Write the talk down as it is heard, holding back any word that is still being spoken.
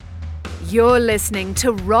You're listening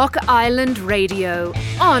to Rock Island Radio,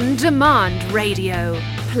 on-demand radio,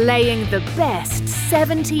 playing the best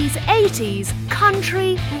 70s, 80s,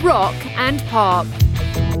 country, rock and pop.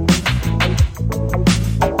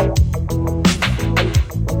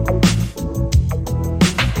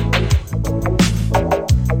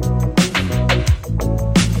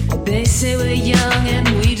 They say we're young and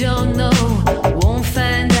we don't know, won't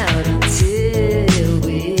find out until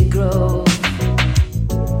we grow.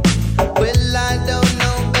 Well, I don't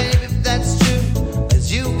know, baby, if that's true,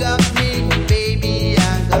 'cause you got me, baby,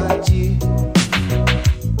 I got you.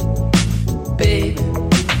 Babe,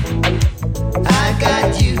 I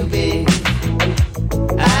got you, babe,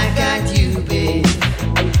 I got you, babe.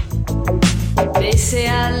 They say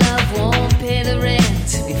our love won't pay the rent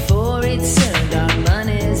before it's earned, our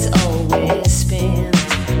money's always spent.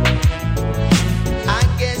 I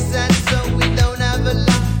guess that's so we don't have a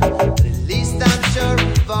lot, but at least I'm sure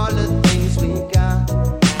of all the things we got.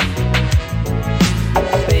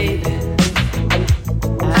 Baby,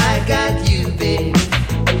 I got you, babe,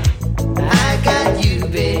 I got you,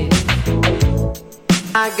 babe.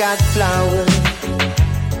 I got flowers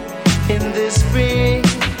in the spring,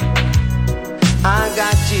 I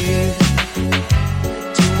got you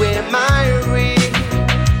to wear my ring.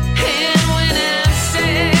 And when I'm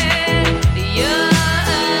sad, you're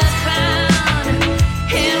a clown.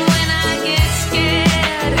 And when I get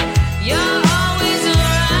scared, you're always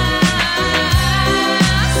around.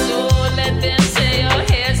 So let them say your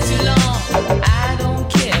hair's too long, I don't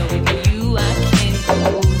care, with you I can't go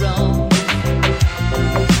wrong.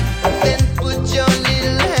 Then put your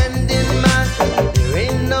little hand in mine. There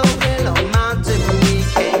ain't no hill or mountain we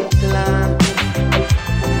can't climb.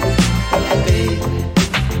 Baby,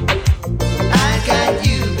 I got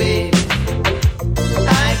you, babe,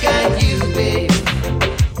 I got you, babe,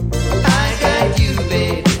 I got you,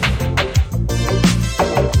 babe.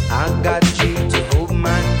 I got you to hold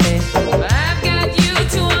my hand, I've got you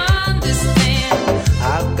to understand,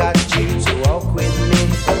 I've got you to walk with me,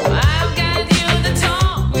 I've got you to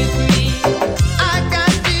talk with me, I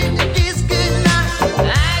got you to kiss goodnight,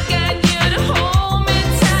 I've got you to hold me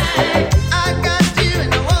tight, I got you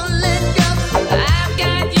and I won't let go. I've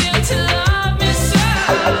got you to love me so.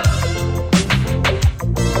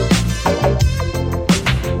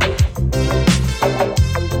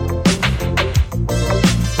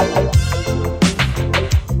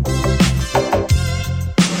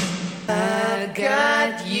 I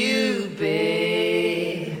got you,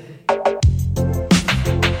 babe.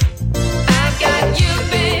 I got you,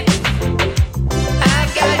 babe. I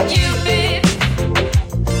got you, babe.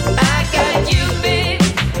 I got you, babe.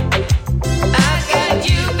 I got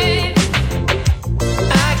you, babe.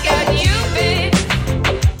 I got you, babe.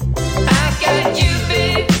 I got you,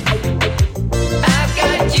 babe. I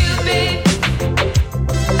got you, babe.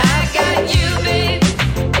 I got you, babe.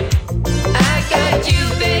 I got you,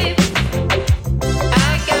 babe.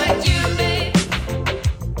 I got you, babe.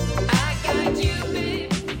 I got you,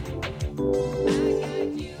 babe.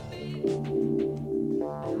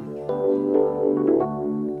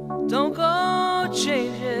 Don't go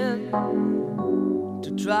changing to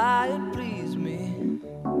try and please me.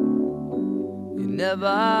 You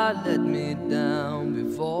never let me down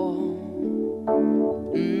before.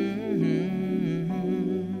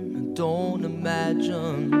 Don't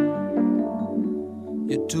imagine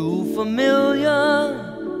you're too familiar,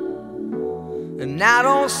 and I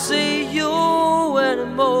don't see you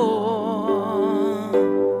anymore.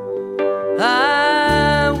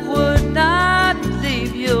 I would not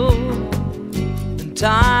leave you in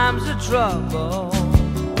times of trouble.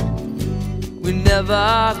 We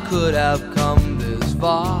never could have come this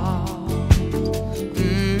far.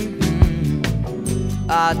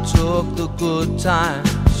 I took the good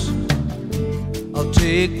times, I'll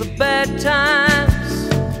take the bad times.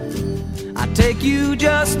 I take you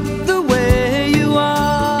just the way you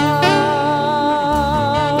are.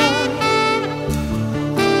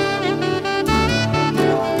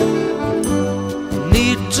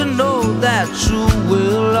 Need to know that you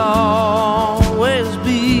will always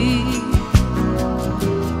be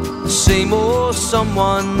the same old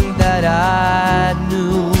someone that I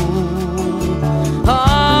knew.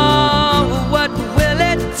 Oh, what will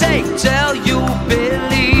it take till you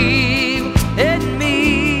believe in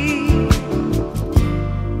me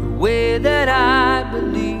the way that I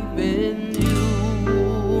believe in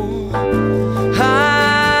you?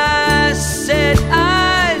 I said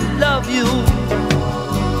I love you,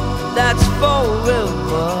 that's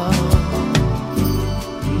forever.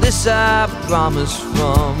 This I promise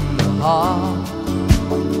from the heart.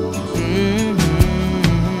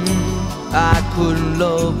 I couldn't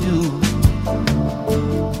love you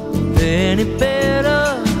any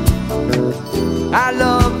better. I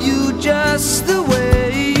love you just the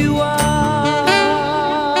way you are.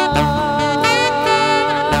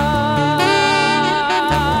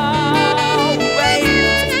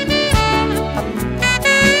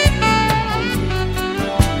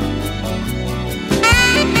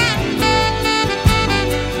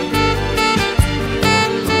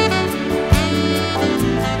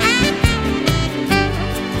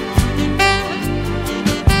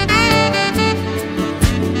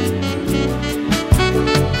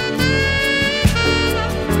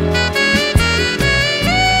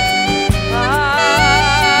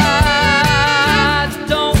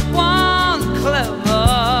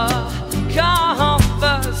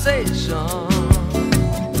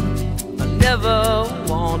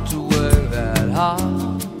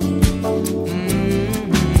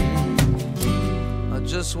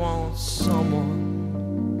 Just want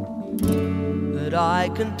someone that I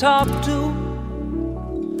can talk to.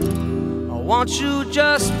 I want you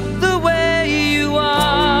just the way you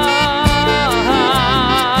are.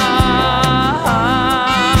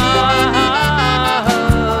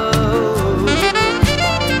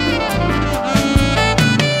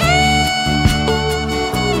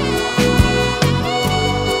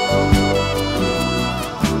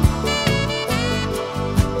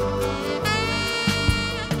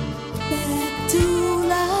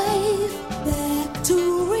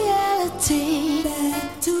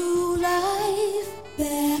 Back to life,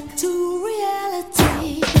 back to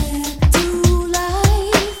reality.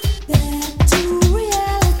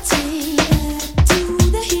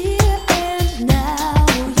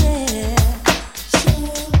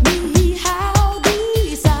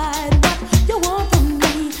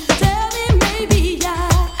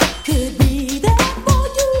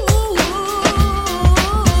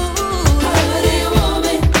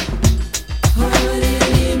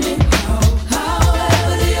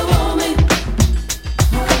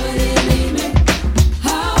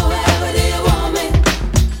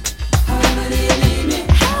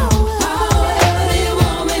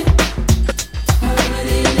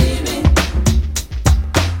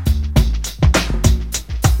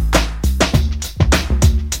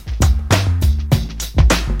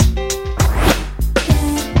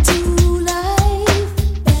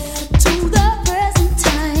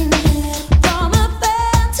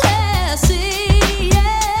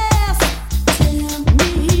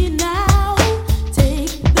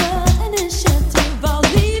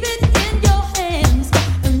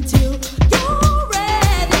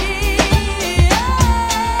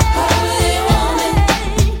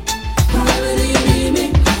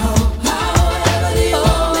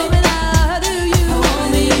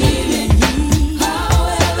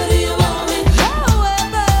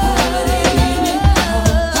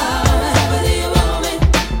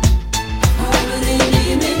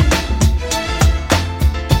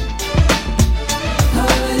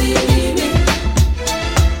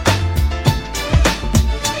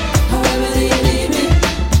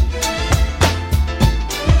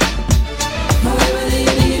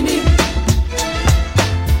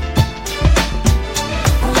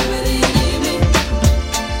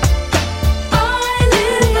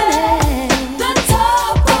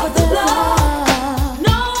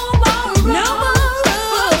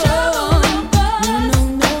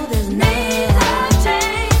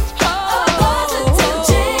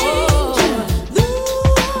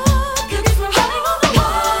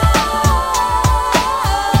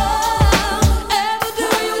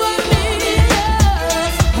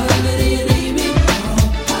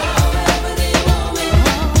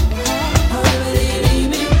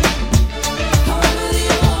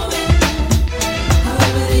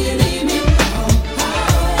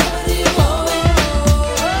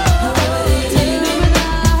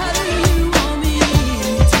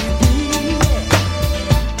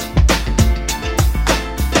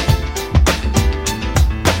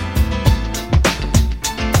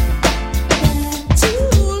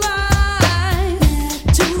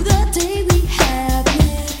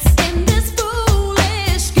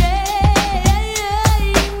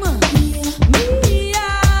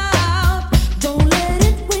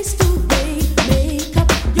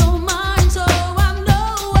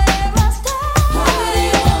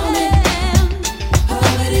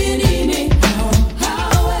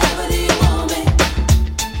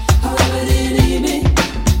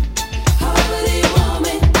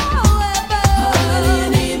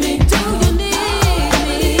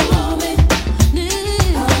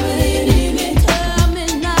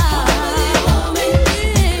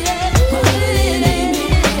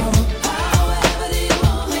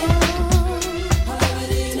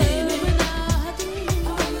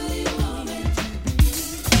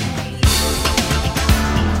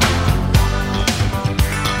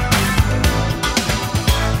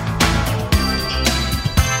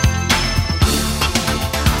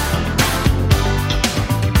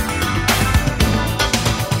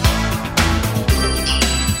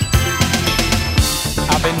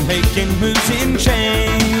 taking moves in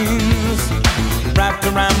chains. Wrapped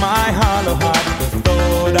around my hollow heart, the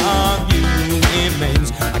thought of you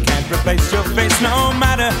remains. I can't replace your face no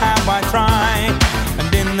matter how I try. And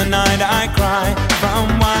in the night I cry from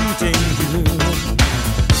wanting you.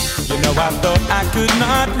 You know I thought I could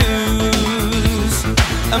not lose.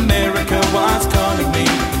 America was calling me.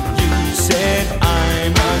 You said I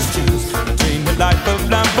must choose between the life of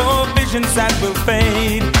love or visions that will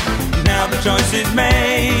fade. Now the choice is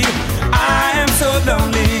made. I am so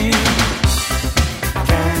lonely.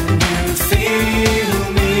 Can you feel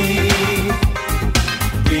me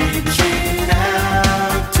reaching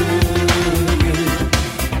out to you?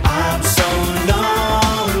 I'm so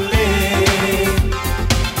lonely.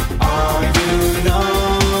 Are you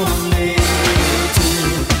lonely too?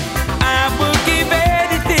 I will give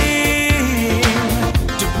anything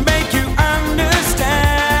to make you understand.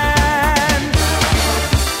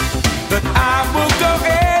 But I will go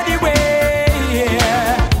anywhere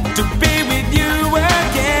to be with you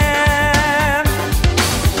again.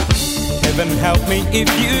 Heaven help me if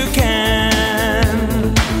you can.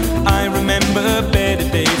 I remember better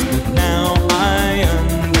days, but now I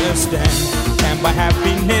understand. Can't buy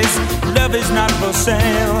happiness, love is not for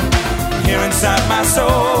sale. Here inside my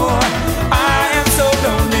soul, I am so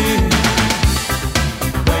lonely.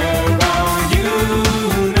 Where are you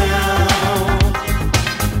now?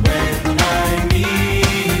 When I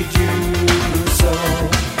need you so,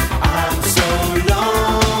 I'm so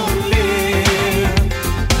lonely.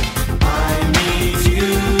 I need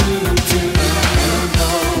you to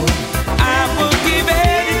know. I will give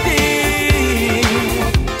anything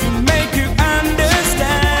to make you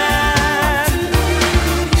understand.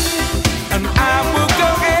 And I will go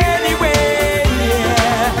anywhere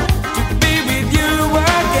to be with you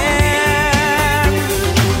again.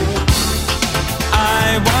 I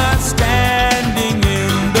was standing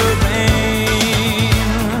in the rain.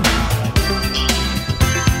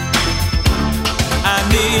 I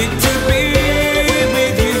need to be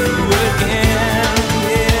with you again.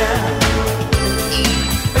 Yeah.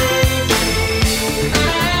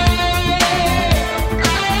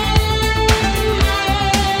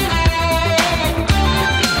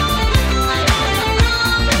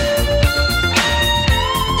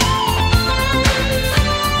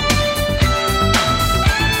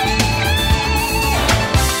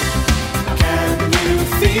 Can you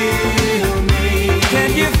feel me? Can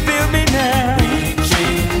you feel me now?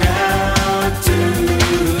 Reaching out to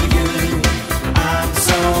you. I'm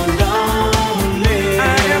so lonely. I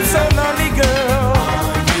am so lonely, girl.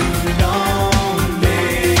 Are you lonely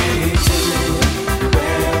too?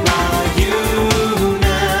 Where are you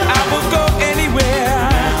now? I will go anywhere.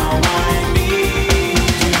 Now I need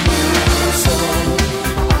you so.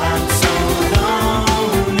 I'm so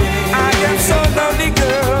lonely. I am so lonely,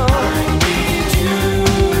 girl. I need you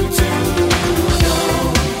to know.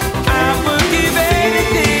 I will give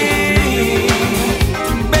anything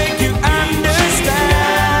to make you understand.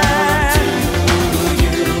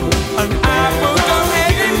 And I will go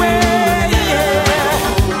anywhere, yeah,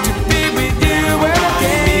 to be with you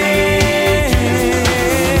again.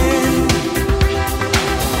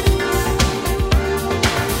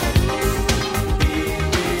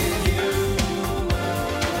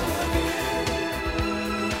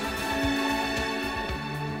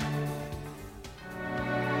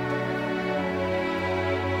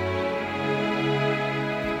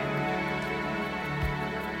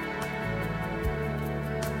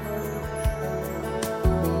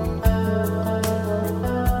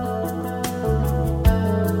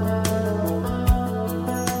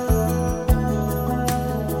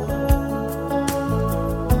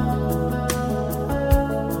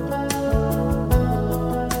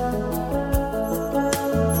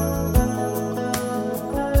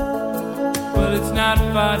 Well, it's not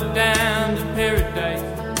far down to paradise.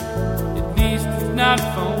 At least it's not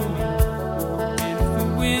for me. And if the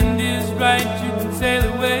wind is right, you can sail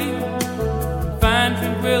away and find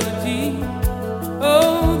tranquility.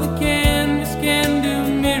 Oh, the canvas can do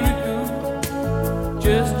miracles.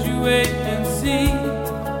 Just you wait and see.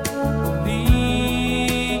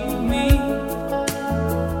 Believe me.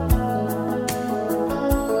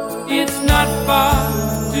 It's not far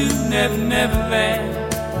to Never Land.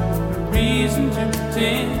 Reason to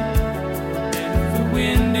pretend. And if the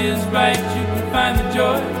wind is right, you can find the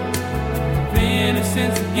joy of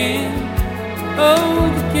innocence again. Oh,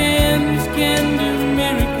 the canvas can do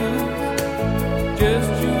miracles. Just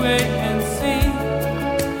you wait and see.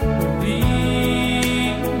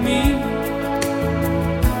 Believe me.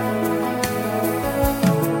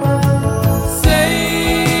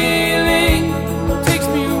 Sailing takes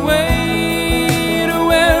me away to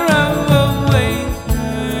where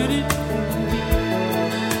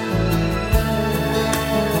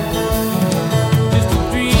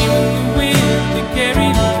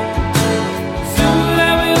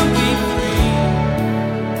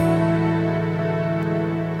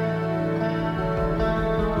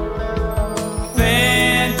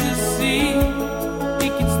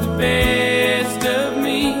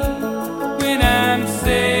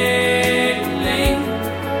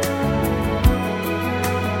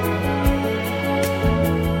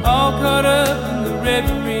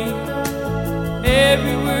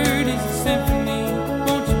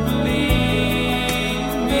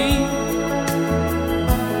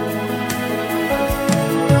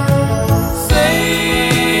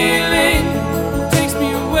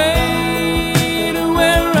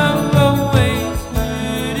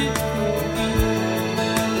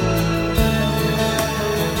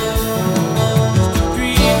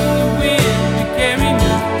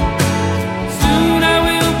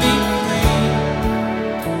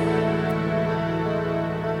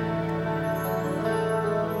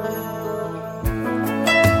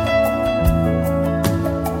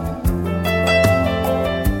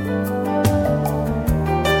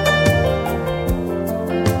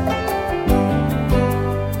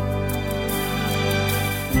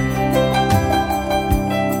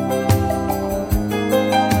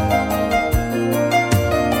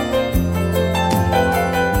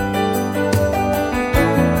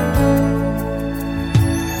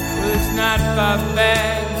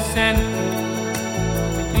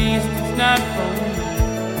least it's not for me.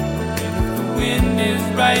 And if the wind is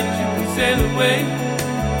right, you can sail away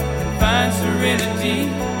and find serenity.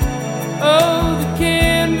 Oh, the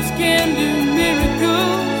canvas can do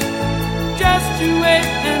miracles. Just you wait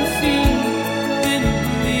and see, then you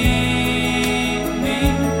believe me.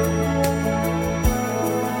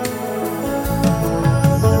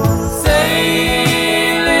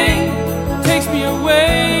 Sailing takes me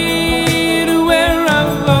away to where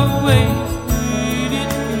I've always needed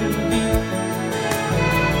to be.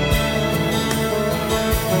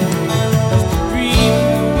 Just a dream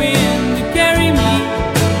of the wind to carry me.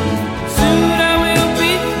 Soon I will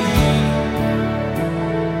be free.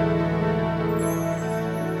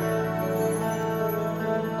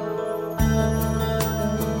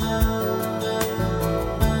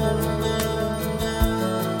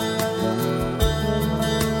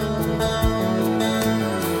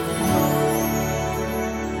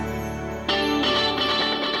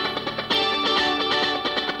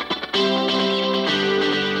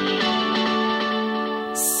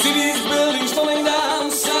 Cities, buildings falling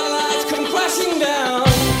down, satellites come crashing down.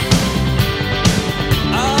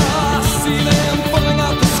 I see them falling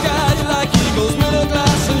out the skies like eagles, middle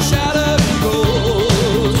glass and shattered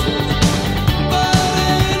eagles. But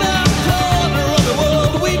in a corner of the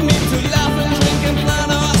world, we need to laugh and drink and plan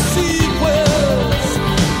our sequels.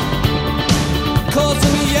 Cause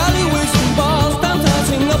in the alleyways and bars, downtown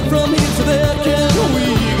sing up from here to there, can we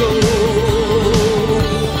go?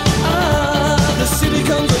 The city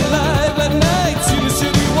comes alive at night. See the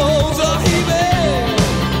city walls are heaving.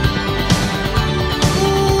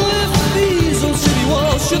 If these old city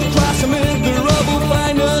walls should crash amid the rubble,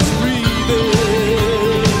 find us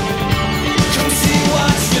breathing. Come see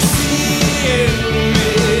what you see in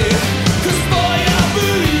me. 'Cause boy, I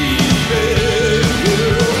believe in you.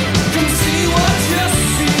 Come see what you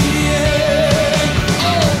see in.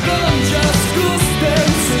 Oh, come just go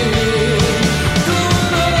dancing.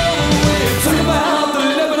 Going all the way. Talk about the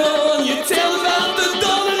Lebanon, you tell about the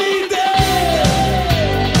Dolly Day.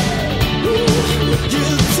 You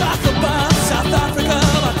talk about South Africa,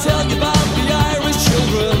 I tell you about the Irish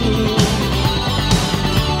children.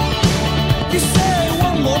 You say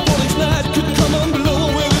one more Polish night could come and blow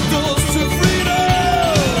away the doors to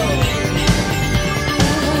freedom.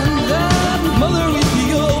 That mother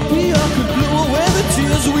Ethiopia could blow away the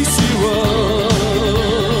tears we see run.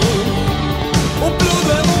 Oh, blow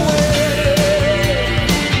them away.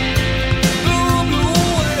 Blow, blow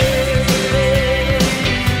away.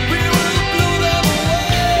 We will blow them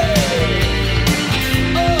away.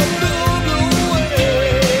 Oh, blow, blow away.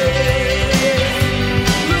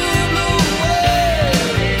 Blow, blow away.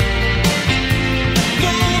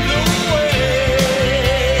 Blow, blow away.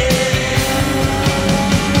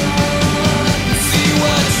 See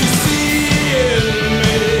what you see in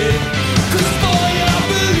me. 'Cause boy, I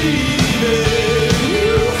believe in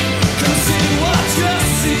you. Come see what you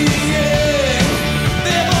see in.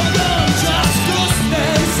 They've all done just ghost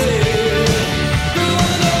dancing.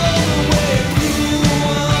 Going all the way through.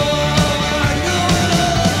 Going all the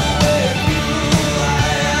way through.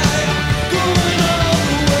 Going all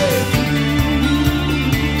the way through.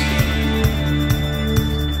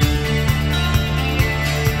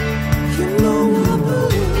 You know I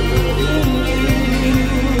believe in you.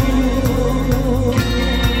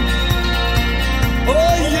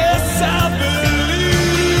 Oh yes, I believe.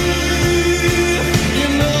 You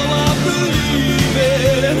know I believe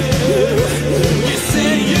it. You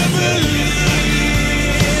say you believe.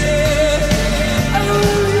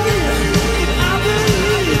 I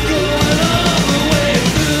believe. Going all the way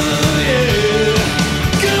through, yeah.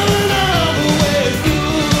 Going all the way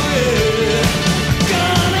through, yeah.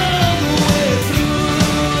 Going all the way through.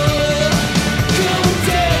 Come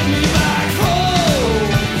take me back home.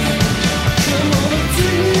 Come on and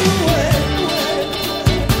do it.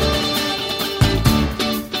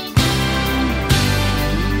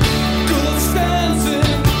 Ghost dancing.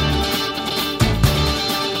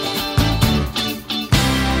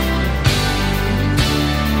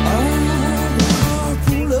 The car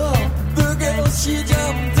pulled up. The girl, she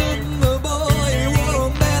jumped in. The boy wore a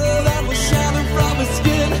medal that was shining from his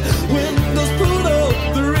skin. Windows pulled up.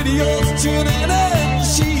 The radio's tuning in.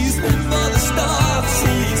 She's in for the stars.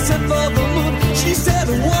 She's in for the moon. She said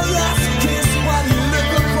one last kiss while you look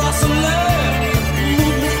across the land.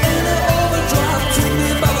 Move me in an overdrive. Take me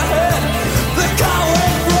by the hand. The car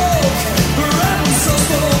went broke. The rap was so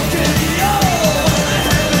spoken. Yo, and I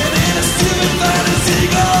had it in a stupid fantasy.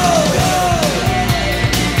 Go.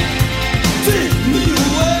 Take me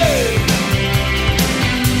away.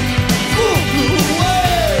 Move me away.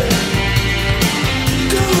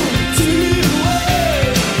 Go, take me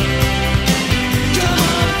away.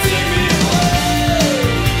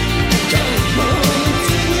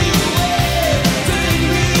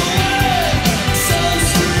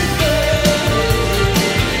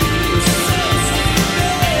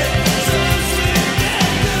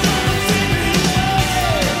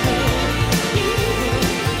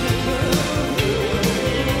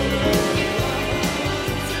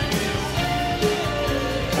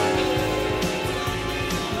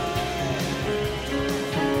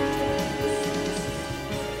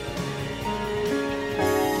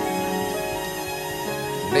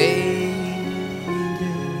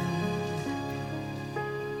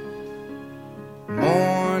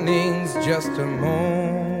 just a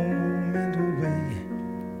moment away,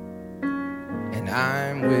 and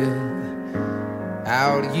I'm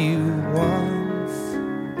without you once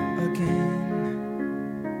again.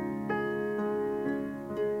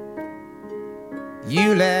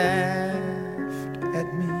 You laughed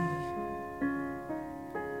at me.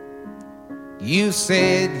 You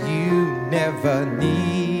said you never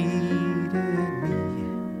needed me.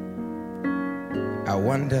 I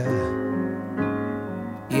wonder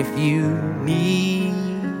if you need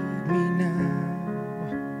me now.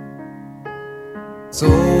 So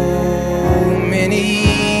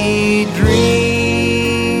many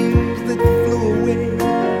dreams that flew away,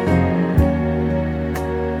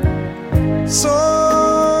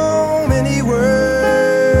 so many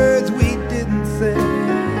words we didn't say.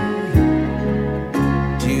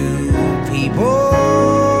 Two people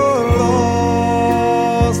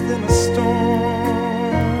lost in a storm.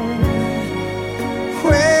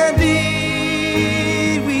 Where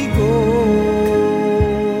did we go?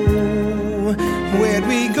 Where'd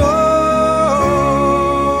we go?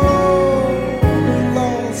 We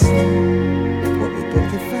lost what we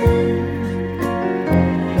both had found.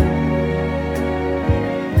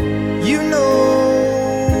 You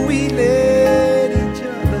know we let each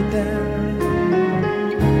other down,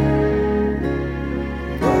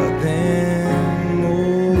 but then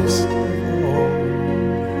most of all,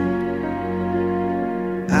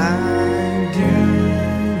 I do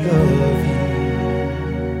love you.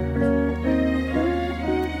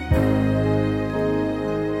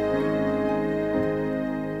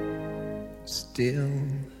 Still.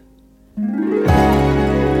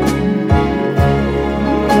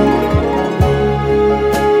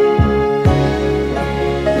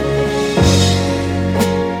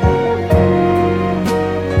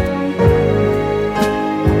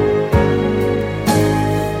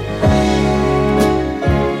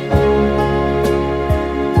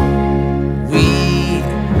 We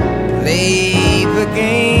play the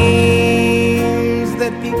games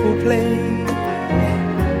that people play.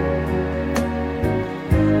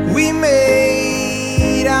 We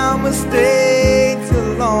made our mistakes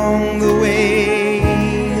along the way.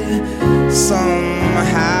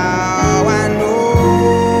 Somehow I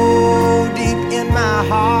know deep in my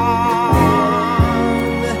heart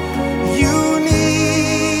you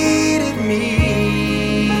needed me,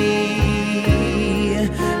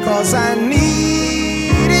 'cause I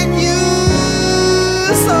needed you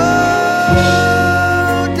so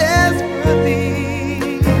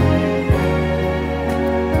desperately.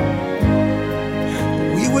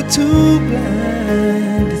 We were too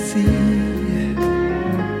blind to see,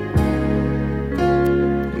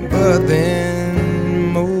 but then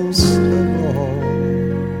most of all,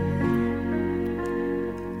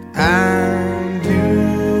 I do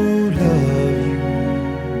love you.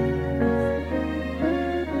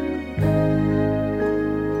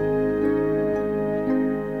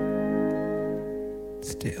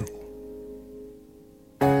 Still.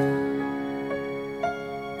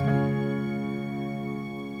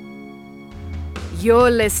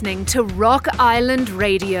 You're listening to Rock Island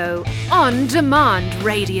Radio, on demand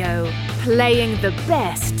radio, playing the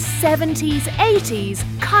best 70s, 80s,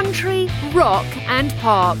 country, rock, and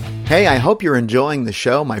pop. Hey, I hope you're enjoying the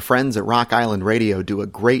show. My friends at Rock Island Radio do a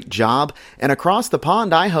great job. And across the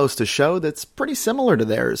pond, I host a show that's pretty similar to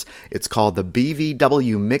theirs. It's called the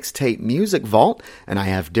BVW Mixtape Music Vault, and I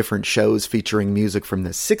have different shows featuring music from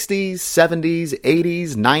the 60s, 70s,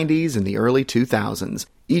 80s, 90s, and the early 2000s.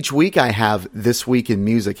 Each week I have This Week in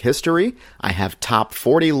Music History, I have Top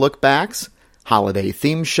 40 Lookbacks, holiday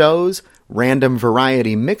theme shows, random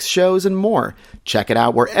variety mix shows, and more. Check it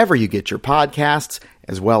out wherever you get your podcasts,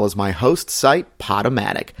 as well as my host site,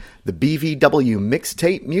 Podomatic, the BVW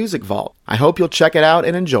Mixtape Music Vault. I hope you'll check it out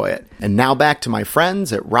and enjoy it. And now back to my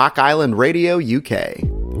friends at Rock Island Radio UK.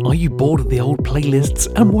 Are you bored of the old playlists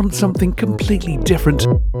and want something completely different?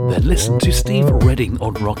 Then listen to Steve Redding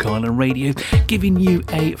on Rock Island Radio, giving you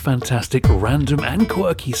a fantastic random and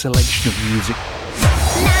quirky selection of music.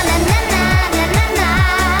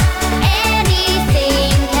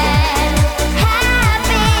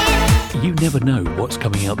 You never know what's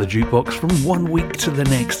coming out the jukebox from one week to the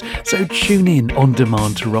next, so tune in on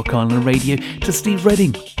demand to Rock Island Radio to Steve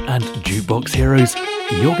Redding and Jukebox Heroes.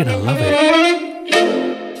 You're gonna love it.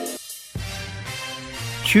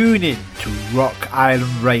 Tune in to Rock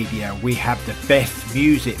Island Radio. We have the best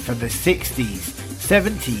music from the 60s,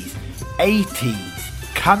 70s,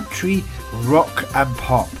 80s, country, rock and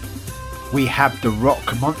pop. We have the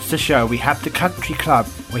Rock Monster Show, we have the Country Club,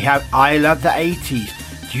 we have I Love the 80s,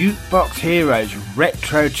 Jukebox Heroes,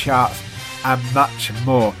 Retro Charts and much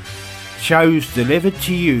more. Shows delivered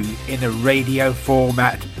to you in a radio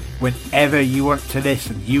format whenever you want to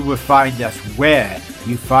listen. You will find us where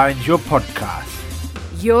you find your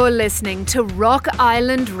podcasts. You're listening to Rock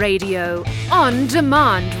Island Radio, on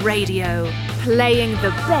demand radio, playing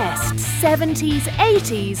the best 70s,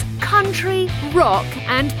 80s, country, rock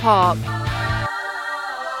and pop.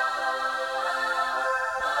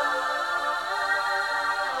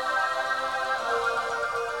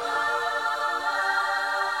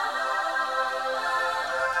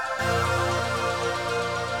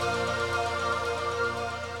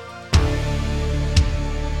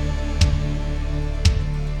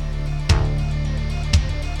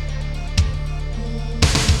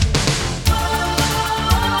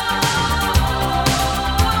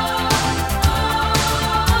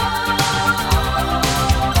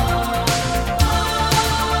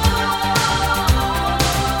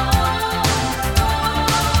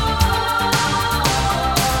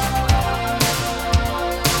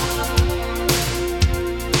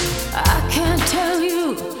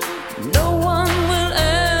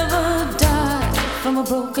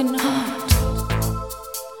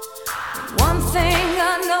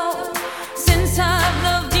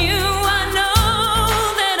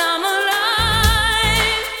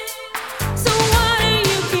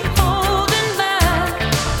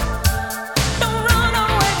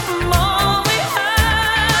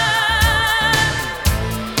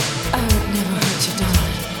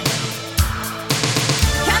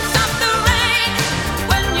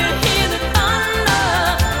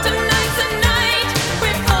 Tonight's the night,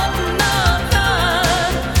 we're holding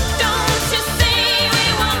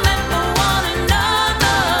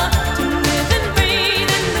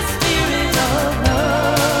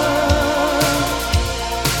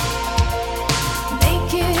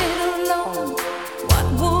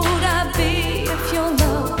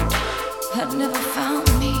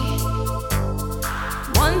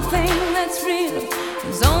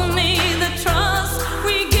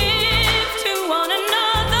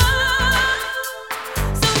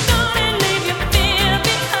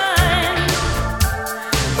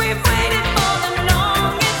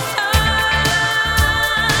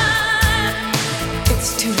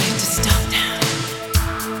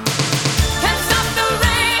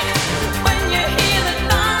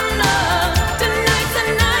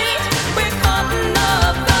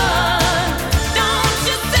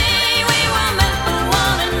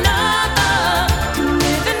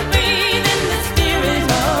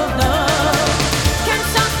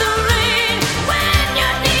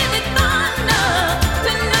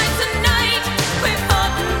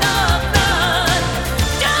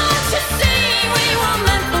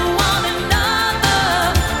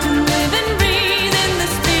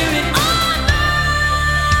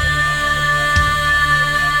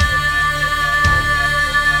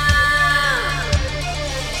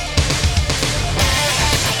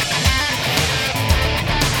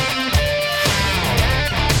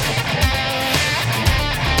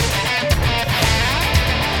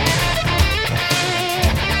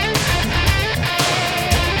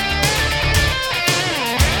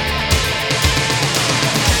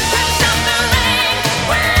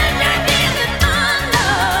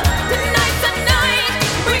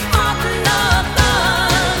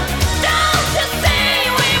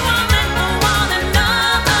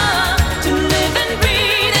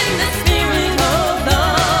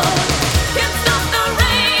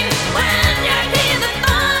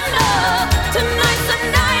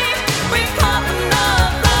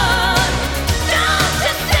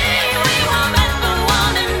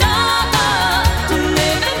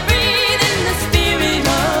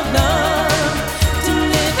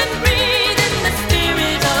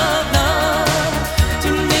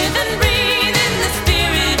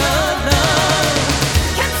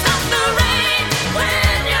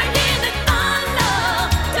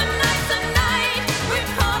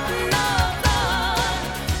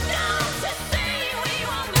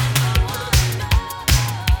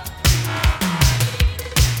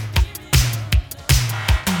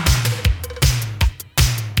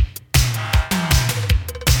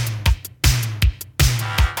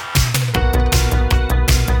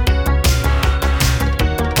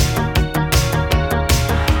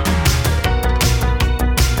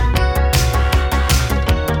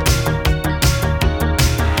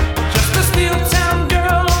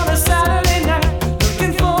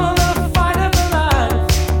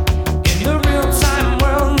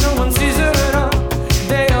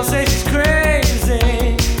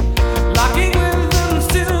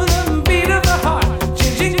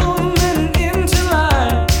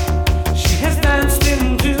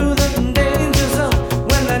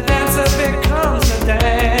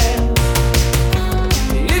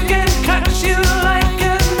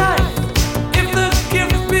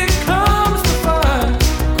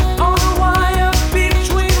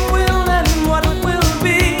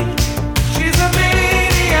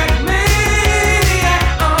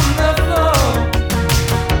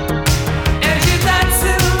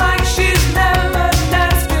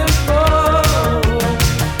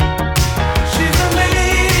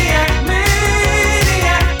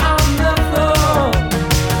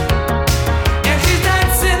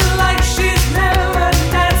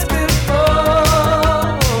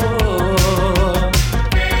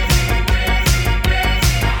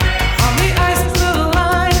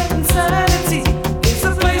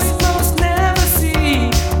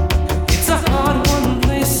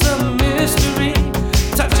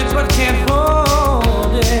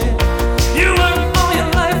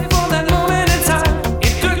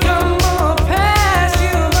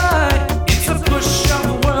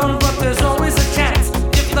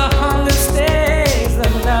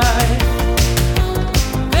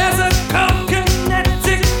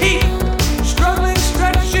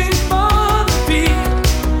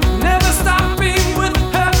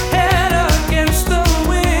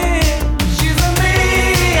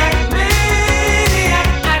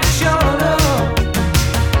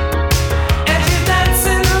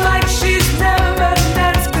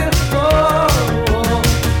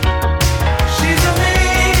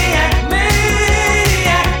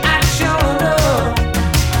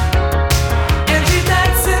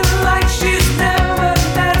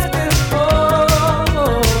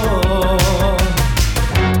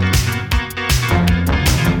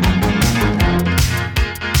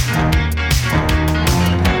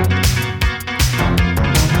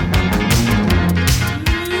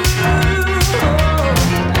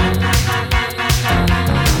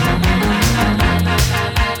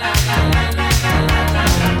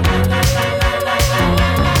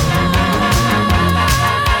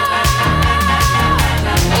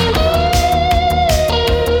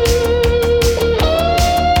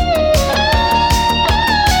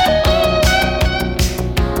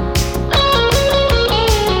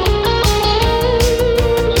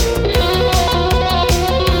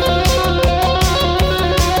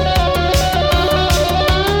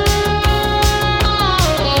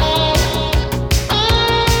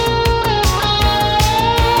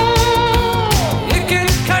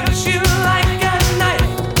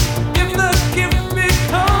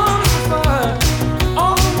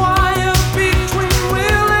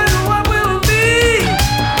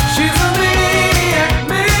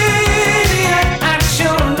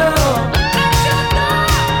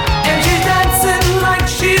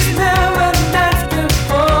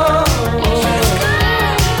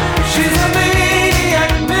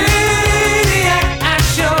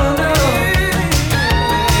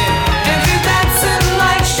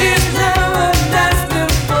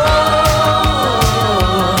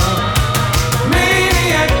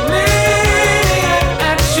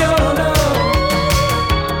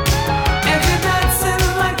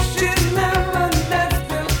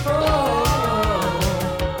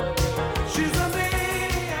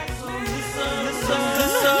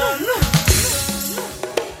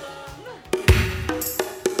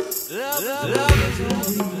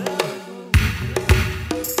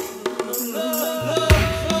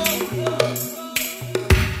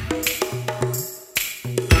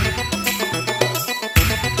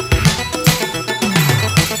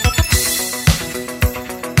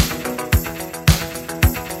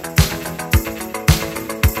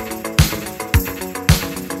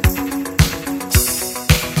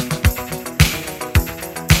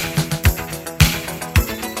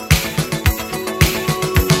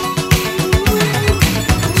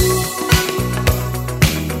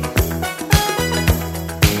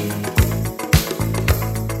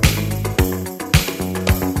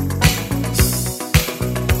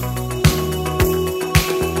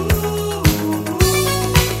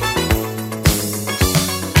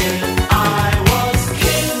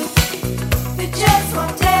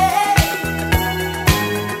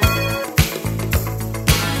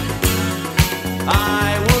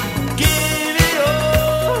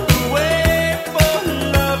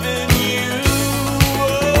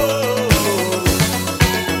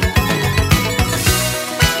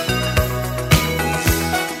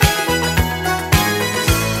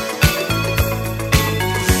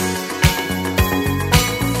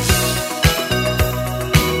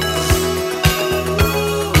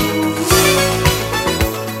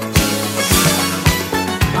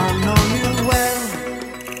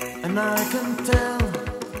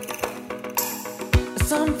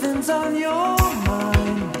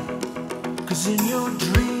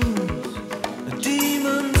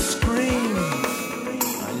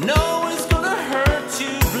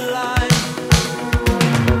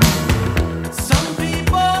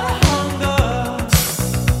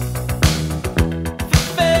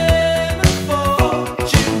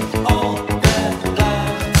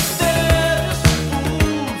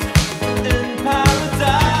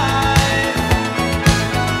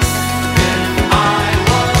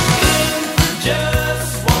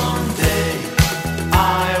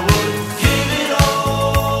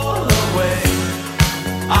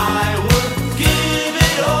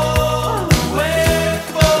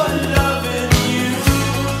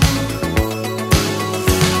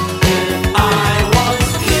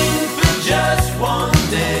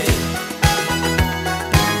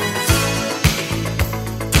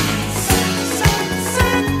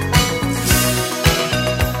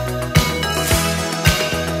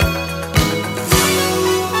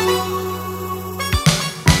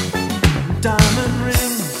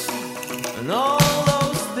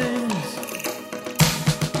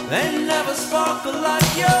they never sparkle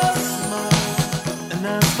like your smile. And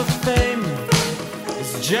as for fame,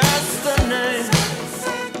 it's just a name.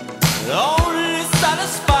 It only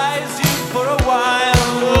satisfies you for a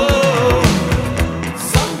while. Oh,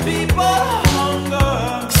 some people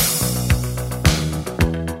hunger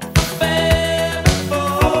for fame and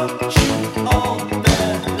fortune all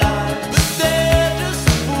their lives, but they're just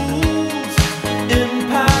fools in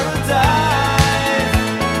paradise.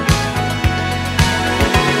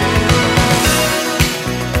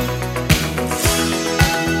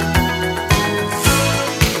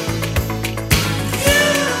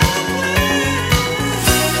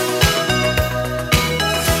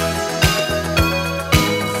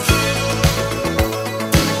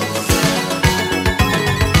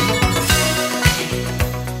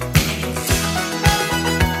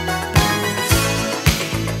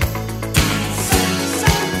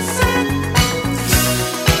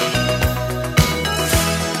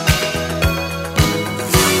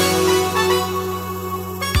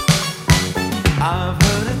 I've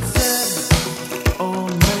heard it said, or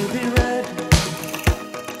maybe read,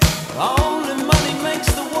 only money makes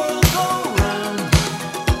the world go round,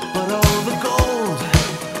 but all the gold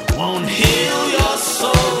won't heal your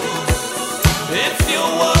soul if your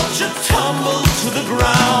world should tumble to the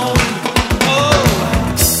ground. Oh,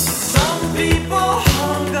 some people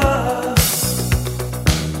hunger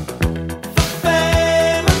for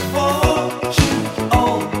fame and fortune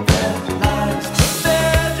all their lives, but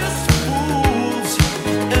they're just fools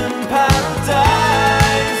in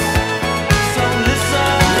paradise. So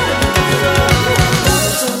listen,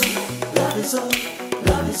 love is all,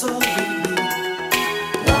 love is all we need.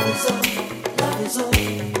 Love is all, love is all,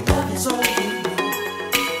 love is all we need.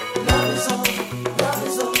 Love is all, love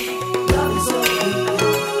is all, love is all we need.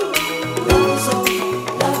 Love is all,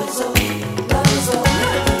 love is all, love is all.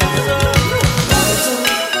 Love is all,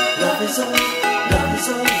 love is all, love is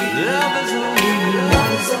all we need. Love is all we need.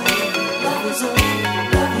 Love is all, love is all,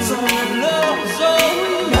 love is all. Love is all,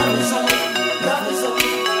 love is all, love is all, love is all.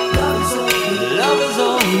 Love is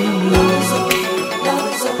all, love is all, love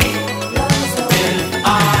is all, love is all. If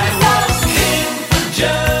I was king for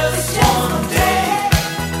just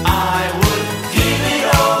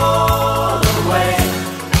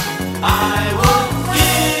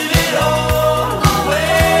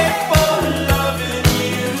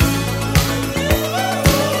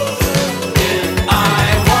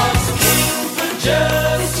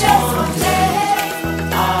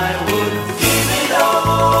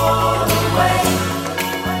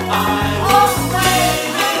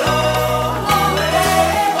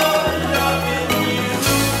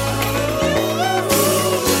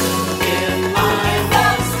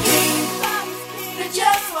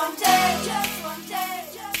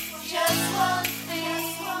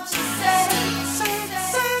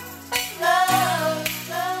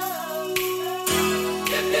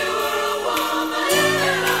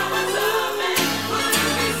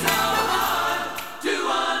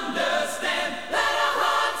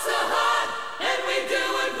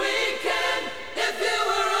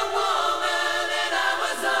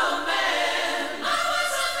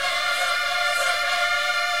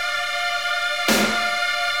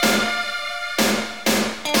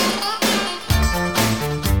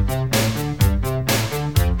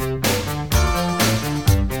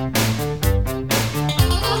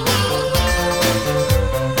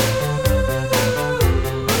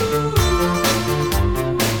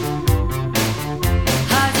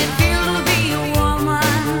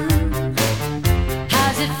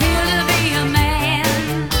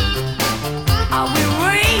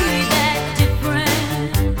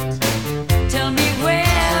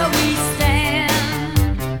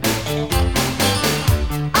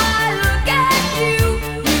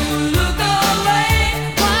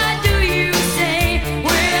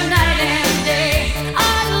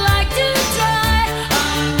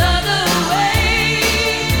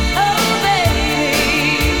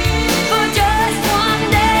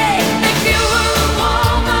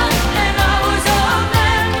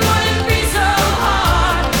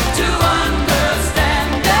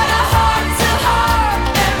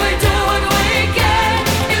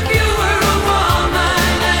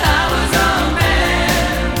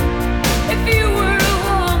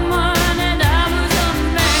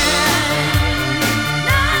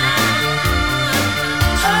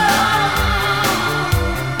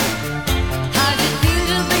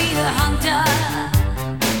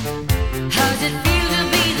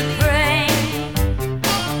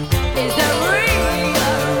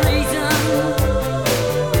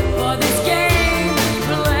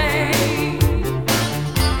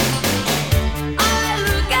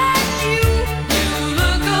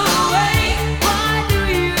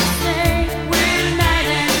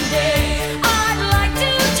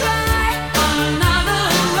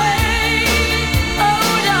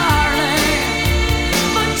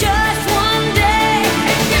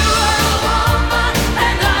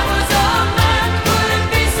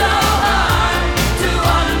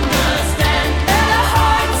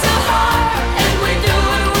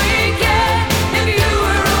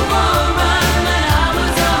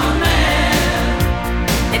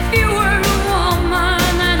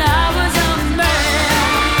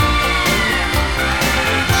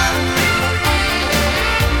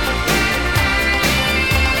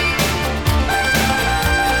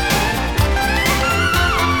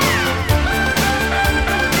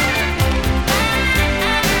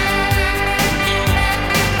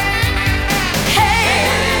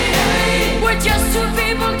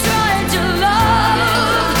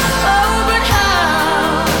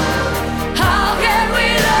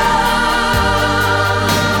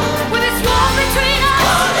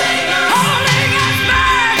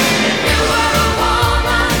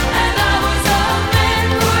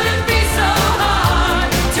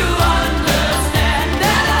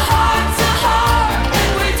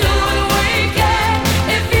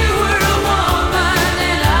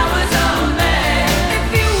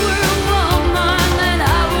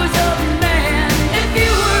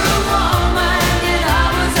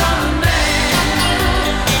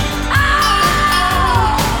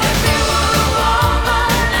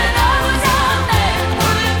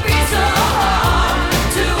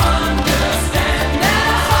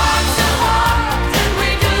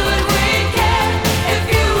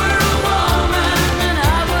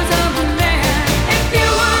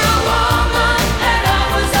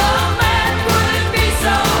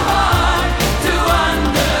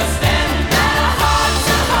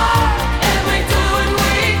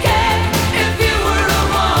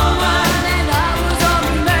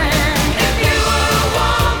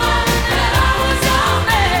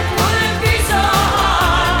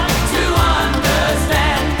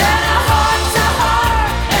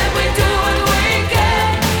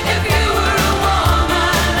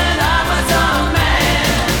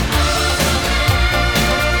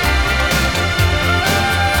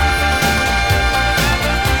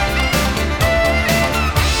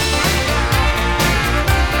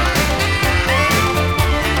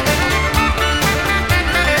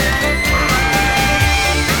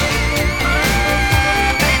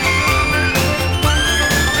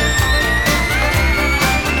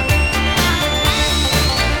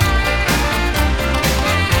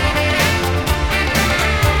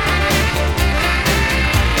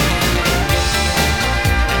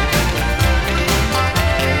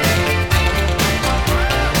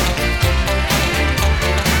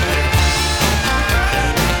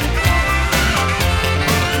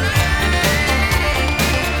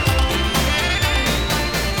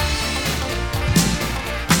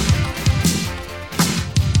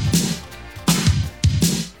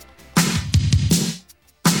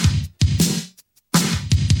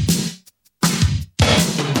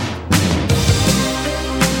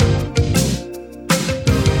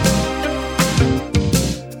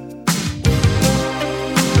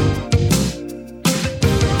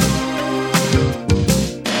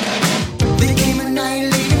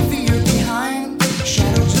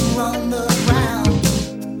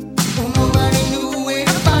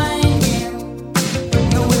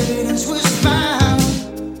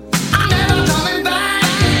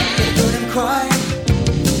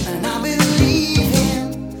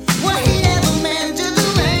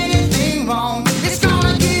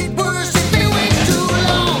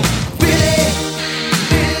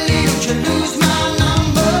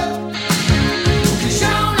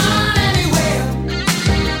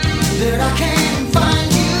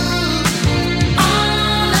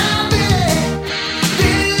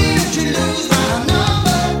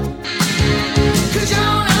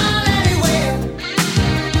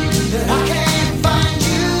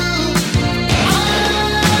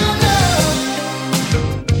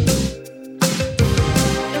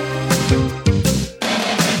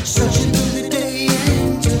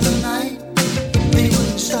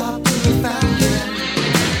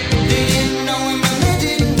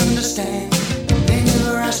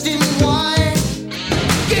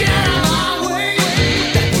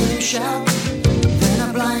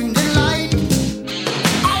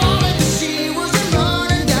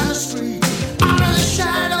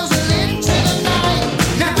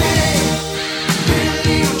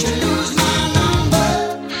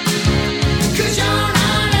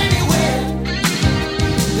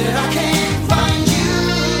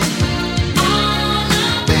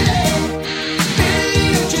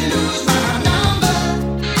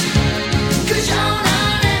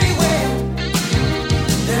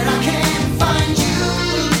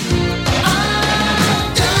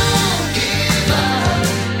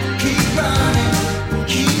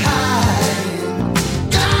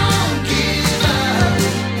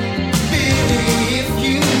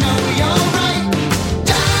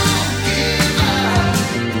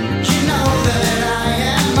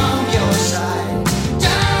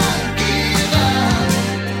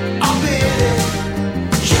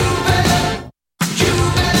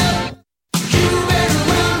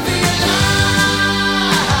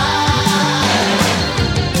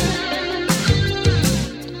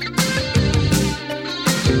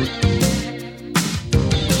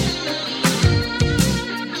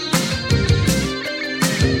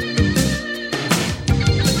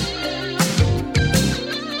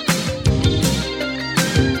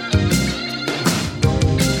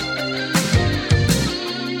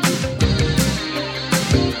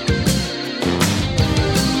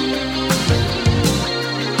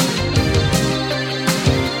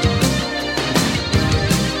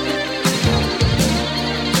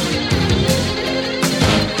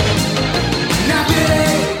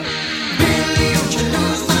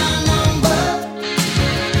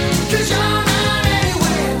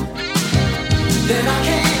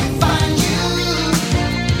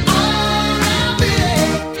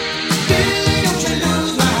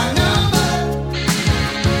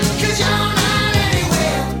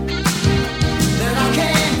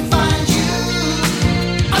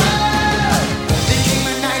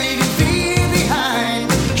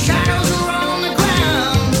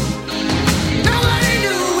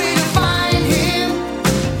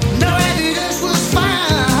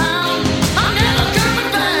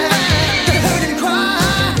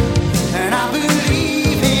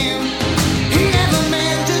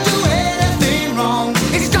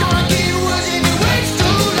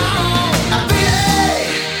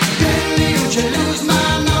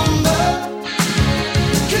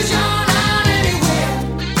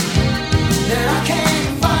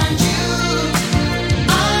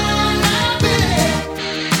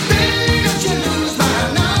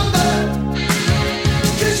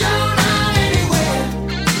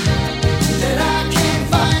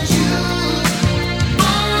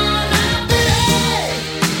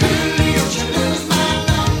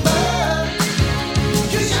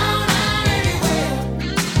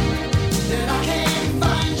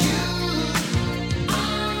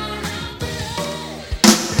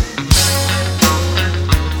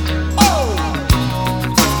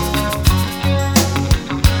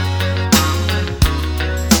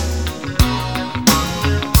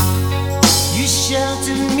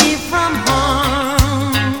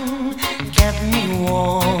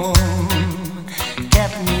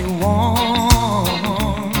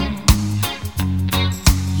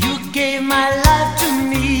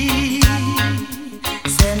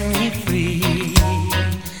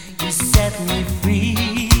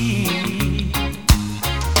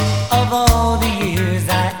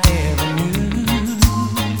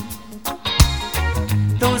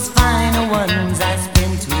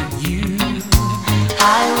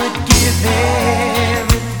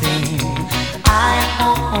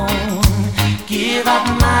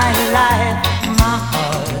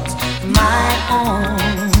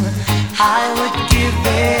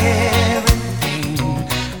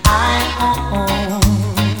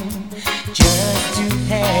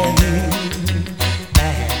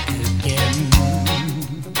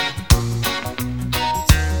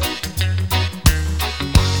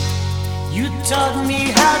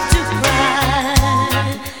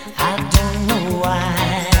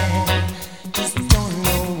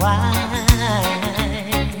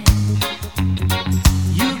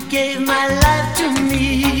my life to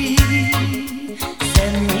me.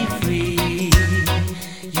 Set me free.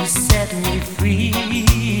 You set me free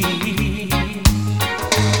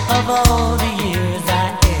of all the years I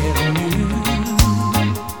ever knew.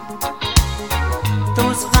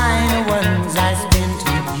 Those final ones I spent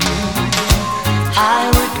with you. I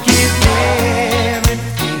would give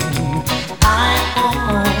everything I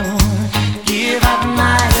own. Give up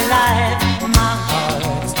my life, my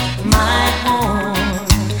heart, my own.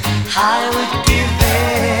 I would give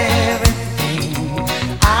everything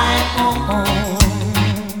I own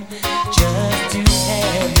just to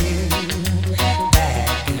have you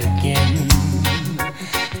back again,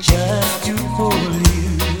 just to hold you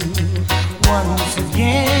once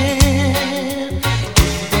again.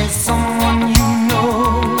 If there's someone you know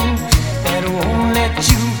that won't let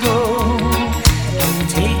you go, and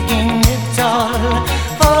taking it all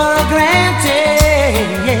for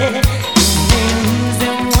granted, you may lose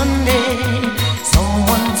them one day,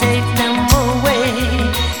 someone take them away,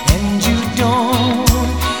 and you don't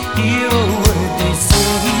hear a word they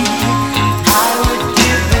say. I would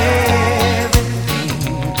give everything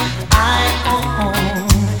I own,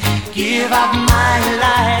 give up my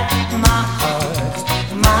life, my heart,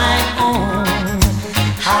 my own.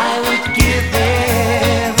 I would give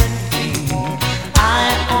everything I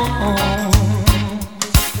own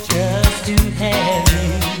just to have you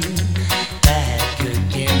back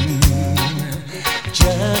again,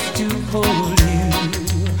 just to hold you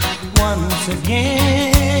once again.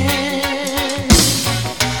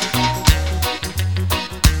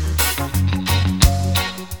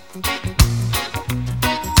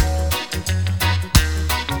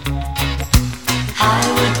 I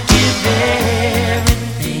would give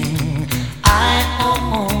everything I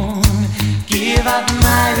own, give up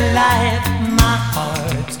my life, my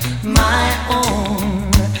heart, my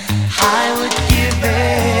own. I would give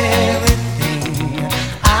everything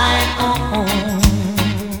I own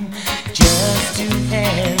just to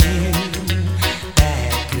have you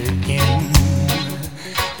back again,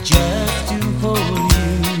 just to hold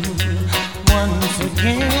you once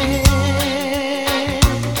again.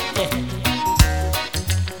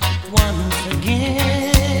 Once again,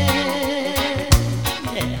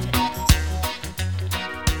 yeah.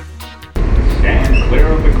 Stand clear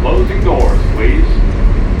of the closing doors, please.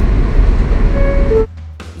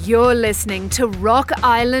 You're listening to Rock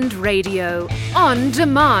Island Radio, on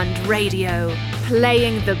demand radio,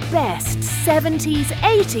 playing the best 70s,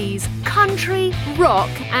 80s, country, rock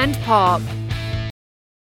and pop.